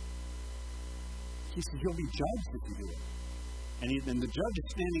 he says you'll be judged if you do it. And the judge is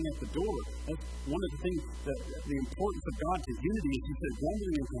standing at the door. That's one of the things that the importance of God to unity is. He said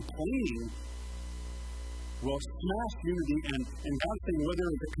grumbling and complaining will smash unity, and God's saying whether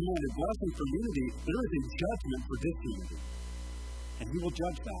it's a commanded blessing for unity, there is a judgment for disunity. And he will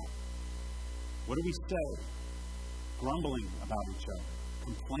judge that. What do we say? Grumbling about each other,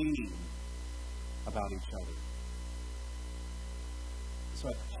 complaining about each other. So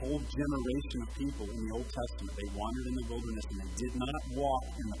a whole generation of people in the Old Testament, they wandered in the wilderness and they did not walk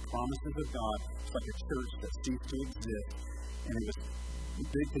in the promises of God. It's like a church that ceased to exist. And it was, the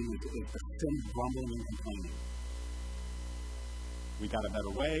big thing is the sin of grumbling and complaining. We got a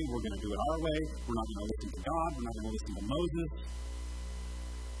better way. We're going to do it our way. We're not going to listen to God. We're not going to listen to Moses.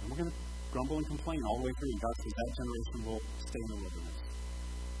 And we're going to grumble and complain all the way through. And God says that generation will stay in the wilderness.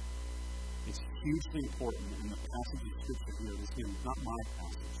 It's hugely important in the passage of Scripture here. This is not my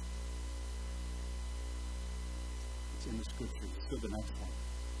passage. It's in the Scripture. Let's go to the next one.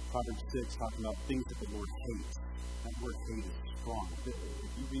 Proverbs 6, talking about things that the Lord hates. That word hate is strong. If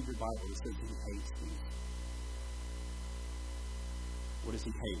you read your Bible, it says he hates these. What does he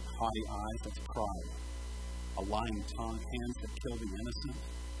hate? Haughty eyes, that's pride. A lying tongue, hands that kill the innocent.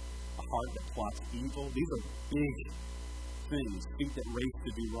 A heart that plots evil. These are big things. Feet that race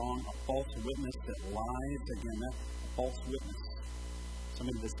to do wrong. A false witness that lies. Again, that's a false witness.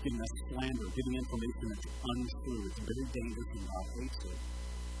 Somebody that's giving us slander, giving information that's untrue. It's very dangerous and God hates it.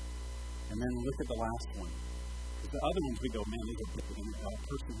 And then look at the last one. Because the other ones we go, man, these are different. A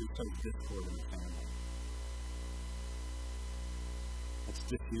person who sows discord in the family. That's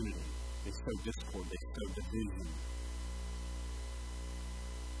disunity. They sow discord. They sow division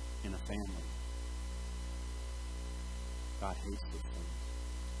in a family. God hates those things.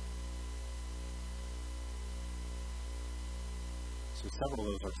 So several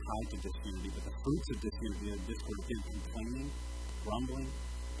of those are tied to disunity, but the fruits of disunity are discord, again, complaining, grumbling,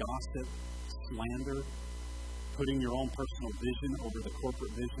 gossip, slander, putting your own personal vision over the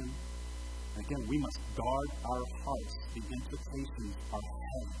corporate vision. And again, we must guard our hearts. The implications are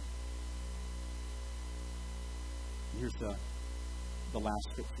heavy. Here's the last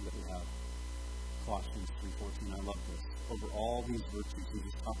scripture that we have. Colossians 3:14. I love this. Over all these virtues, he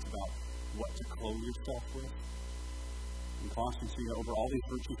just talks about what to clothe yourself with. In Colossians 3, over all these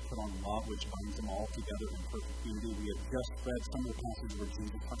virtues, put on love, which binds them all together in perfect unity. We have just read some of the passages where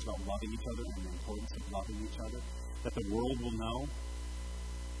Jesus talks about loving each other and the importance of loving each other, that the world will know.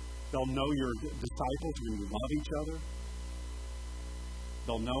 They'll know you're disciples when you love each other.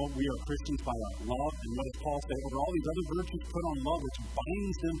 They'll know we are Christians by our love. And what does Paul say? Over all these other virtues, put on love, which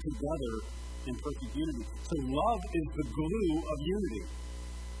binds them together in perfect unity. So love is the glue of unity.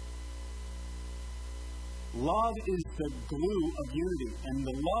 Love is the glue of unity. And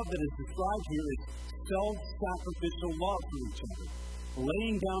the love that is described here is self-sacrificial love for each other.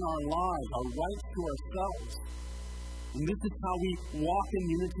 Laying down our lives, our rights to ourselves. And this is how we walk in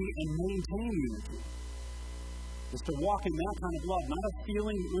unity and maintain unity. Is to walk in that kind of love, not a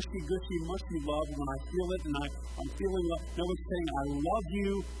feeling wishy-gushy, mushy love when I feel it and I'm feeling love. No, it's saying, I love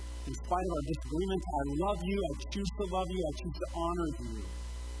you in spite of our disagreements. I love you. I choose to love you. I choose to honor you.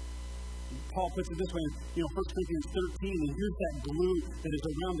 Paul puts it this way, 1 Corinthians 13, and here's that glue that is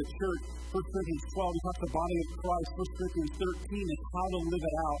around the church. 1 Corinthians 12, he talks about the body of Christ. 1 Corinthians 13 is how to live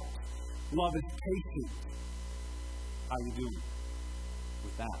it out. Love is patient. How are you doing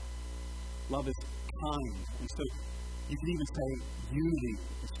with that? Love is kind. And so you can even say unity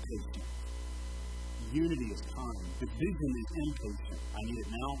is patient. Unity is kind. Division is impatient. I need it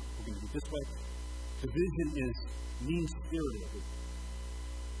now. We're going to do it this way. Division is mean-spirited.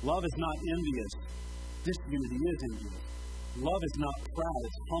 Love is not envious. Disunity is envious. Love is not proud.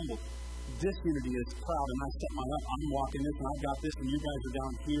 It's humble. Disunity is proud, and I set my up. I'm walking this, and I've got this, and you guys are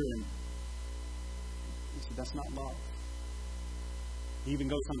down here. And so that's not love. He even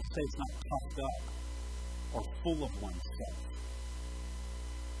goes on to say it's not puffed up or full of oneself.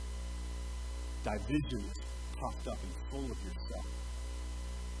 Division is puffed up and full of yourself.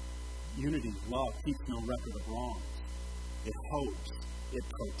 Unity, love, keeps no record of wrongs. It hopes. It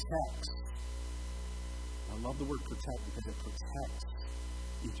protects. I love the word protect because it protects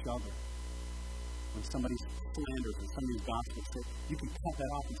each other. when somebody slanders and somebody's gospel, so you can cut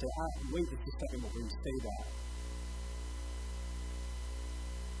that off and say, wait just a second before you say that.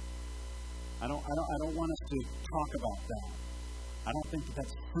 I don't want us to talk about that. I don't think that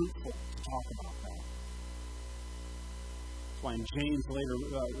that's fruitful to talk about that. That's why in James,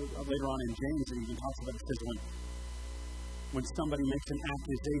 later on in James, it even talks about, it says when somebody makes an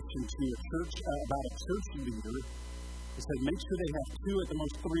accusation to a church about a church leader, it says make sure they have 2 at the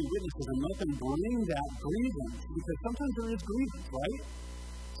most 3 witnesses and let them bring that grievance, because sometimes there is grievance, right?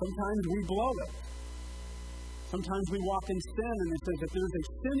 Sometimes we blow it. Sometimes we walk in sin, and it says if there's a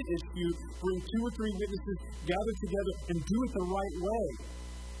sin issue, bring 2 or 3 witnesses, gather together, and do it the right way.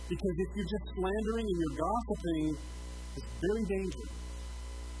 Because if you're just slandering and you're gossiping, it's very dangerous.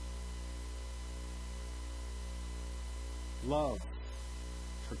 Love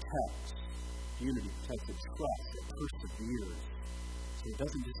protects. Unity protects. It trusts. It perseveres. So it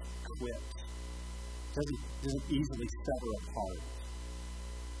doesn't just quit. It doesn't easily sever apart.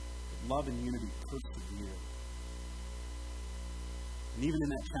 Love and unity persevere. And even in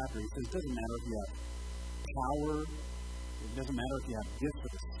that chapter, he says it doesn't matter if you have power, it doesn't matter if you have gifts of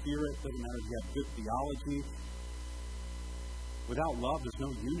the Spirit, it doesn't matter if you have good theology. Without love, there's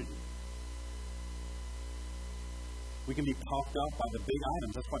no unity. We can be puffed up by the big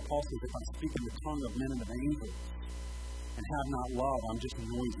items. That's why Paul says, if I speak in the tongue of men and of angels and have not love, I'm just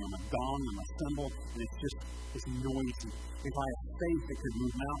noisy. I'm a gong, I'm a cymbal, and it's noisy. If I have faith that could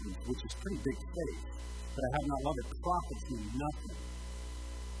move mountains, which is pretty big faith, but I have not love, it profits me nothing.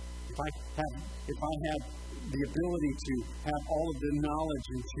 If I have the ability to have all of the knowledge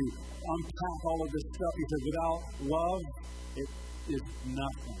and to unpack all of this stuff, he says, without love, it is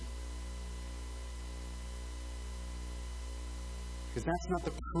nothing. Because that's not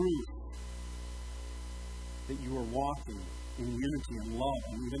the proof that you are walking in unity and love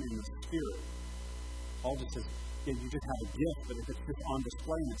and even in the Spirit. Paul just says, you just have a gift, but if it's just on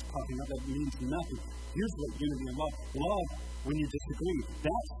display and it's popping up, that means nothing. Here's what unity and love. Love, when you disagree,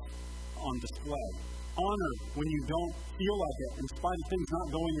 that's on display. Honor, when you don't feel like it, in spite of things not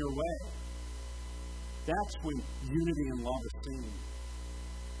going your way. That's when unity and love are seen.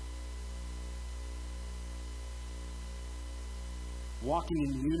 Walking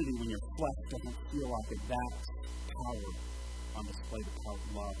in unity when your flesh doesn't feel like it, that's power on display, the power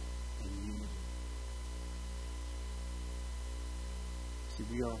of love and unity. See,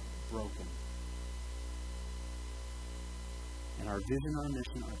 we are broken. And our vision, our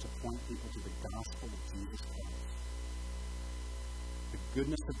mission are to point people to the gospel of Jesus Christ. The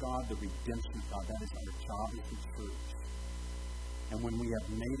goodness of God, the redemption of God, that is our job as the church. And when we have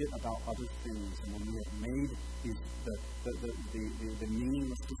made it about other things, and when we have made the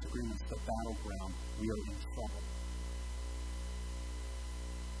meaningless disagreements the battleground, we are in trouble.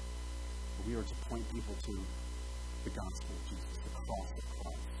 We are to point people to the gospel of Jesus, the cross of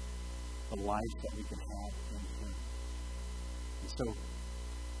Christ, the life that we can have in Him. And so,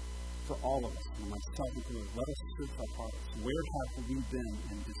 for all of us, and myself included, let us search our hearts. Where have we been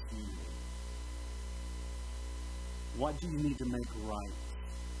in disunity? What do you need to make right?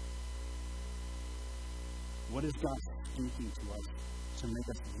 What is God speaking to us to make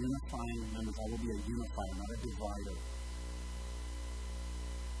us unifying members? I will be a unifier, not a divider.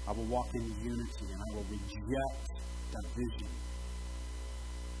 I will walk in unity and I will reject division.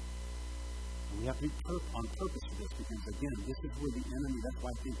 And we have to be on purpose for this because, again, this is where the enemy, that's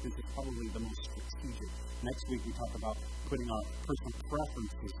why I think this is probably the most strategic. Next week we talk about putting our personal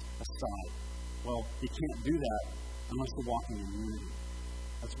preferences aside. Well, you can't do that unless we're walking in unity.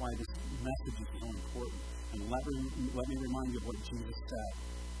 That's why this message is so important. And let me remind you of what Jesus said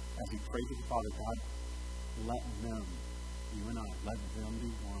as He prayed to the Father, God, let them, you and I, let them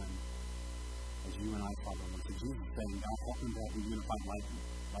be one as you and I, Father, one. So Jesus is saying, God, help them to be unified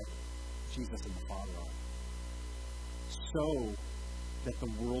like Jesus and the Father are. So that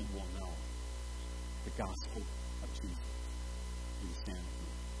the world will know the gospel of Jesus. We stand with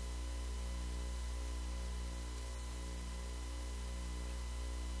you.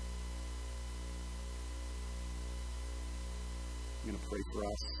 I'm going to pray for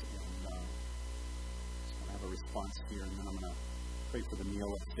us, and I'm going to have a response here, and then I'm going to pray for the meal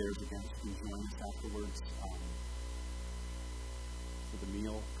upstairs again. If you can join us afterwards for the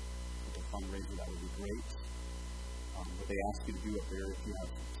meal, for the fundraiser, that would be great. What they ask you to do up there, if you have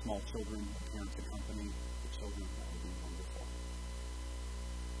small children, parents accompany the children, that would be wonderful.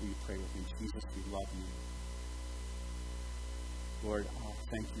 Will you pray with me? Jesus, we love you. Lord,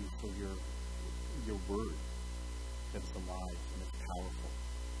 thank you for your word. That's alive and it's powerful.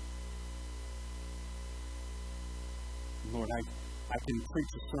 Lord, I I can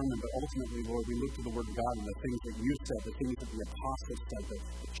preach a sermon, but ultimately, Lord, we look to the Word of God and the things that you said, the things that the apostles said, the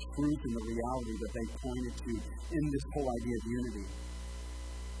truth and the reality that they pointed to in this whole idea of unity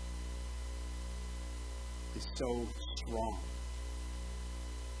is so strong.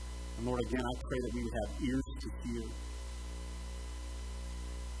 And Lord, again, I pray that we would have ears to hear.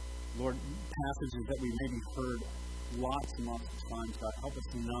 Lord, passages that we maybe heard lots and lots of times, God, help us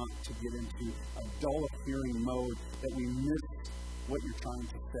not to get into a dull of hearing mode that we miss what you're trying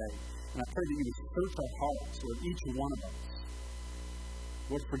to say. And I pray that you would search our hearts, Lord, each one of us.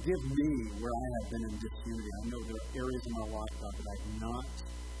 Lord, forgive me where I have been in disunity. I know there are areas in my life, God, that I have not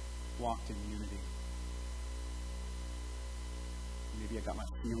walked in unity. Maybe I got my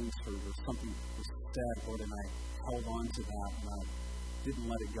feelings hurt or something was said, Lord, and I held on to that and I didn't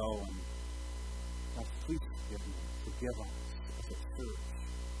let it go. And God, please forgive me. Forgive us as a church.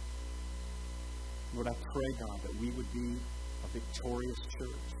 Lord, I pray, God, that we would be a victorious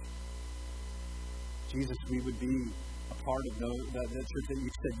church. Jesus, we would be a part of that church that you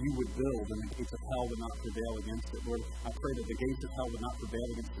said you would build, and the gates of hell would not prevail against it. Lord, I pray that the gates of hell would not prevail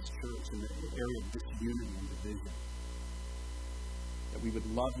against this church in the area of disunity and division. That we would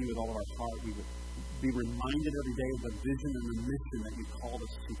love you with all of our heart. We would be reminded every day of the vision and the mission that you called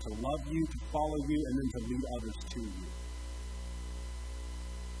us to love you, to follow you, and then to lead others to you.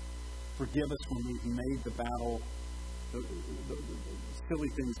 Forgive us when we've made the battle, the silly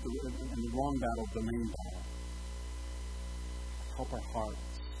things, and the wrong battle, the main battle. Help our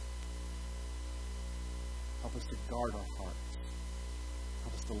hearts. Help us to guard our hearts.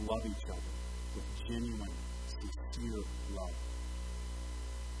 Help us to love each other with genuine, sincere love,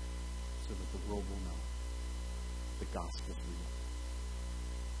 so that the world will know the gospel is real.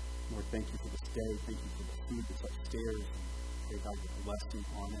 Lord, thank you for this day. Thank you for the food that's upstairs. Pray, God, your blessing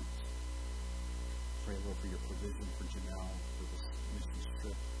on it. Pray, Lord, for your provision for Janelle, for this mission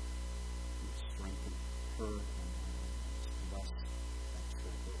trip. You strengthen her and bless that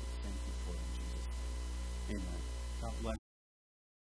trip. Lord, we thank you for it in Jesus' name. Amen. God bless